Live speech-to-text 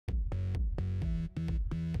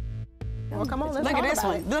Well, come on, let's Look talk at this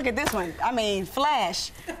about one. it. Look at this one. I mean,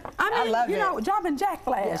 Flash. I mean, love you it. know, Jumpin' Jack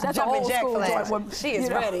Flash. Yeah, That's Jumpin' an old Jack school Flash. joint. She is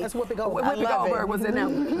ready. That's Whoopi Goldberg. Whoopi Goldberg was in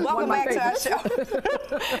them. Welcome back to our show.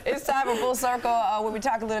 show. It's time for Full Circle, where we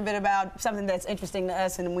talk a little bit about something that's interesting to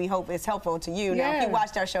us and we hope it's helpful to you. Now, if you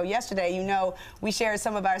watched our show yesterday, you know we shared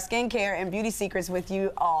some of our skincare and beauty secrets with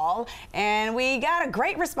you all, and we got a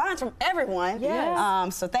great response from everyone.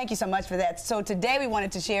 Yes. So thank you so much for that. So today we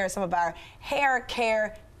wanted to share some of our hair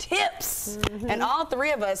care tips, and all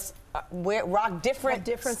three of us rock different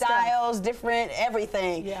styles, different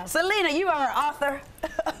everything. Yeah. Selena, you are an author.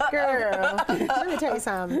 Girl, let me tell you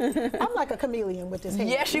something. I'm like a chameleon with this hair.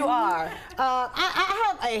 Yes, you are. I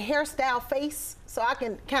have a hairstyle face, so I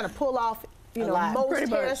can kind of pull off, you know,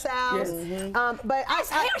 most hairstyles. But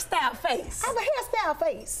hairstyle face. I have a hairstyle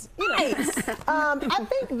face. You know. Nice. I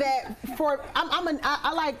think that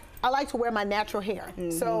I like to wear my natural hair.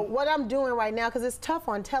 So what I'm doing right now, because it's tough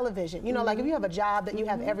on television, you know, like if you have a job that you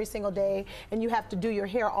have every single day and you have to do your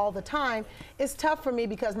hair all the time, it's tough for me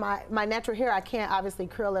because my natural hair, I can't obviously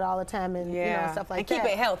curl it all the time and you know, stuff like that. And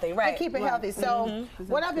keep it healthy, right? And keep it healthy. So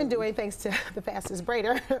what I've been doing, thanks to the fastest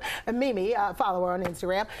braider, Mimi, follow her on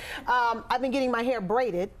Instagram, I've been getting my hair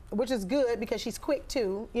braided, which is good because she's quick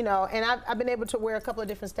too, you know, and I've been able to wear a couple of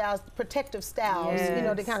different styles, protective styles, you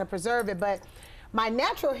know, to kind of preserve it. But my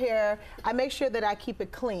natural hair, I make sure that I keep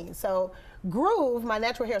it clean. So Groove, my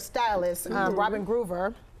natural hair stylist, Robin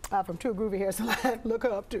Groover, from True Groovy Hair Salon, look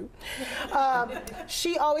her up too.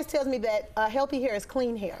 She always tells me that healthy hair is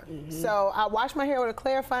clean hair. So I wash my hair with a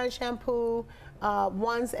clarifying shampoo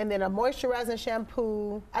once, and then a moisturizing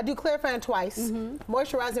shampoo. I do clarifying twice,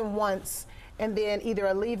 moisturizing once, and then either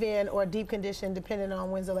a leave-in or a deep condition, depending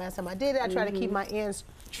on when's the last time I did it. I try to keep my ends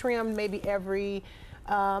trimmed maybe every,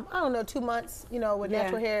 I don't know, 2 months. You know, with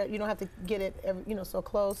natural hair, you don't have to get it, every, you know, so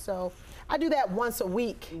close. So I do that once a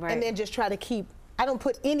week, and then just try to keep. I don't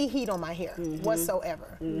put any heat on my hair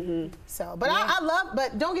whatsoever. So, but I love,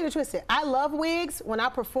 but don't get it twisted. I love wigs. When I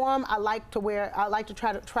perform, I like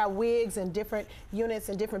to try wigs and different units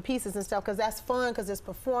and different pieces and stuff, because that's fun, because it's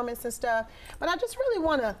performance and stuff. But I just really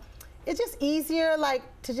want to. It's just easier, like,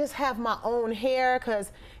 to just have my own hair,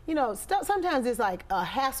 because, you know, sometimes it's like a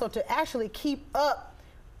hassle to actually keep up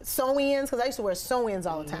sew-ins, because I used to wear sew-ins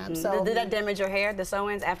all the time. So did that damage your hair, the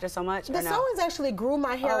sew-ins, after so much? The sew-ins actually grew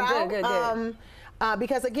my hair out. Good.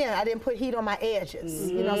 Because again, I didn't put heat on my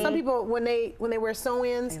edges. You know, some people when they wear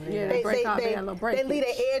sew-ins, they leave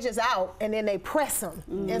their edges out and then they press them,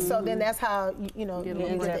 and so then that's how you know you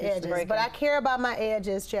get the edges. But I care about my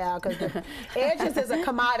edges, child, because the edges is a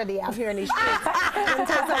commodity out here in these streets.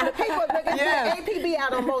 The people get APB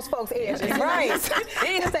out on most folks' edges. Right.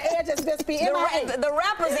 Because the edges just be in my edges. The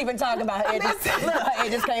rappers even talk about edges. Look, her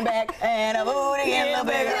edges came back and a booty and a little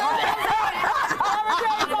bigger.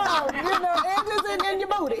 You know, edges in your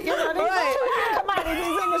booty. You know, these are two commodities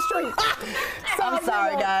in the street. So, I'm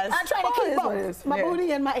sorry, guys. I try to keep both, my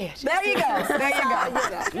booty and my edges. There you go. There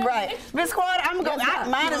you go. Right. Miss Quad, I'm going to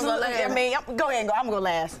mine is, I mean, go ahead and go. I'm going to go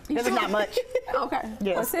last. This is not much. Okay.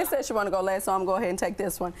 Yes. Well, sis said she want to go last, so I'm going to go ahead and take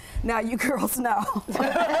this one. Now, you girls know.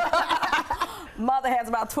 Mother has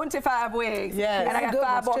about 25 wigs, and I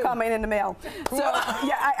got 5 more coming in the mail. So,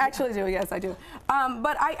 yeah, I actually do. Yes, I do.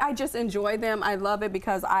 But I just enjoy them. I love it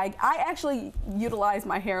because I actually utilize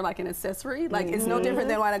my hair like an accessory. Like, it's no different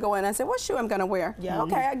than when I go in and I say, what shoe I'm going to wear? Yeah.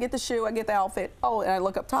 Okay, I get the shoe, I get the outfit. Oh, and I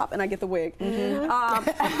look up top and I get the wig. It's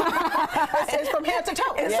from head to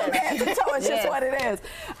toe. It's from head to toe. It's just what it is.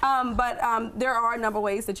 But there are a number of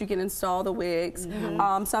ways that you can install the wigs.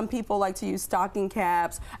 Some people like to use stocking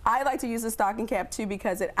caps. I like to use a stocking cap too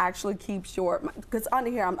because it actually keeps your, because under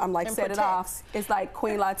here I'm like set it off. It's like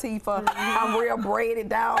Queen Latifah. I'm real braided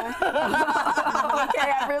down. Okay,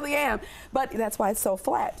 I really am. But that's why it's so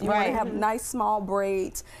flat. You want to have nice small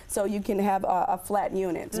braids so you can have a flat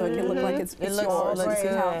unit, so it can look like it's yours. Looks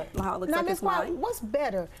how it looks now, like it's mine. What's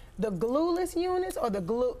better, the glueless units or the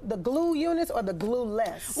glue units or the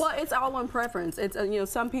glue-less? Well, it's all on preference. It's you know,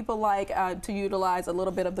 some people like to utilize a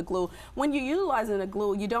little bit of the glue. When you're utilizing the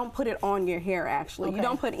glue, you don't put it on your hair. Actually, you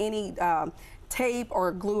don't put any tape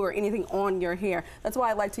or glue or anything on your hair. That's why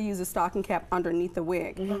I like to use a stocking cap underneath the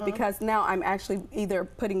wig, because now I'm actually either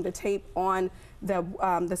putting the tape on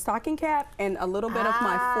the stocking cap and a little bit of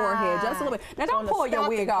my forehead, just a little bit. Now don't pull your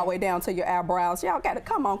wig all the way down to your eyebrows. Y'all got to,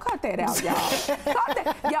 come on, cut that out, y'all.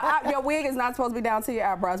 Cut that. Your wig is not supposed to be down to your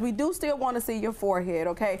eyebrows. We do still want to see your forehead,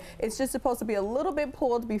 okay? It's just supposed to be a little bit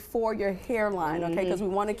pulled before your hairline, okay? Because we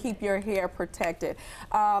want to keep your hair protected.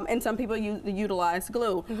 And some people utilize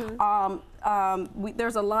glue.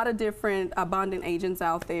 there's a lot of different bonding agents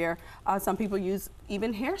out there. Some people use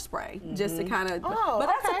even hairspray just to kind of, but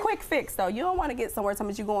that's a quick fix though. You don't want to get somewhere,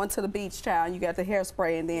 sometimes you go into the beach, child, and you got the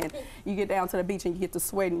hairspray, and then you get down to the beach and you get to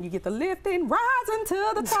sweat and you get the lifting, rising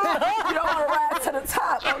to the top. You don't want to rise to the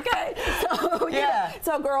top, okay? So, yeah.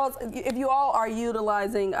 So girls, if you all are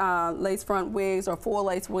utilizing lace front wigs or full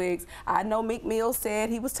lace wigs, I know Meek Mill said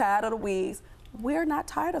he was tired of the wigs. We're not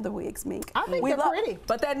tired of the wigs, Meek. I think they're pretty.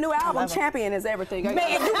 But that new album, Champion, is everything. Man,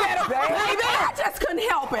 you better, baby. I just couldn't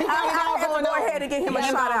help it. I had to go ahead and get him a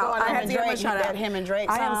shout out. I had to give him a shout out. Him and Drake.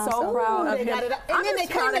 I am so proud of him. And then they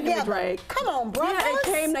came together. Come on, bro. Yeah, it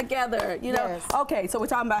came together. You know. Okay, so we're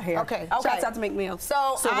talking about hair. Okay. Shouts out to Meek Mill.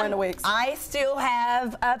 So wearing the wigs. I still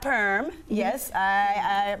have a perm. Yes,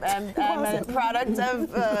 I'm a product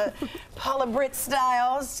of Paula Britt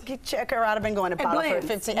Styles. Check her out. I've been going to Paula for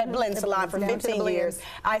 15 at Blend Salon for 15 years.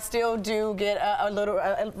 I still do get a little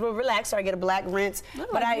relaxer. I get a black rinse,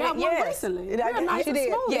 but recently. Nice and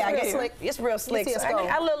smooth. Yeah, I guess it's real slick. So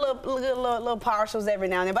I little partials every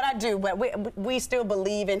now and then, but I do. But we still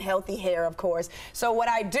believe in healthy hair, of course. So what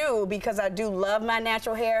I do, because I do love my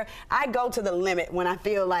natural hair, I go to the limit when I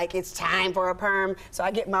feel like it's time for a perm. So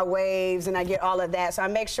I get my waves and I get all of that. So I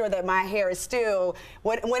make sure that my hair is still,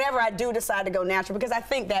 whenever I do decide to go natural, because I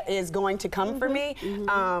think that is going to come for me.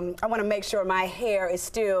 I want to make sure my hair is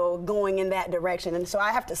still going in that direction, and so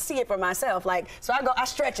I have to see it for myself. Like, so I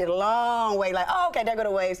stretch it a long way. Like, oh, okay, there go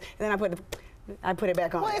the waves, and then I put it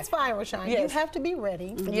back on. Well, it's fine, Rashawn. Yes. You have to be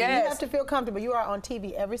ready. Yes. You have to feel comfortable. You are on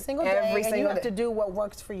TV every single day, and you have to do what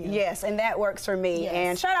works for you. Yes, and that works for me. Yes.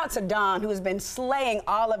 And shout out to Dawn, who has been slaying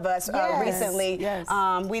all of us recently. Yes.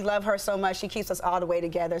 We love her so much. She keeps us all the way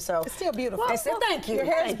together. So it's still beautiful. Thank you. Your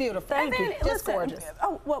hair is beautiful. Thank you. Just gorgeous.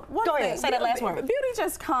 Oh, well, go ahead. Say that last word. Beauty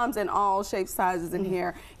just comes in all shapes, sizes, and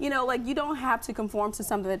hair. You know, like you don't have to conform to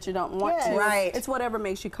something that you don't want to. Right. It's whatever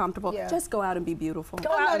makes you comfortable. Yeah. Just go out and be beautiful.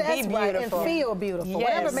 Go out and be beautiful. And feel beautiful. Yes.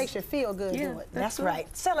 Whatever makes you feel good, do it. That's right.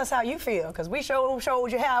 Tell us how you feel, because we showed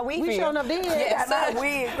you how we feel. We showing up did. Yes, that's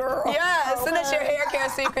wig, girl. Yes, send us your hair care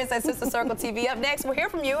secrets at Sister Circle TV. Up next, we'll hear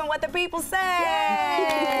from you and what the people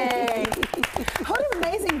say. What an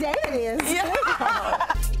amazing day it is. Yeah.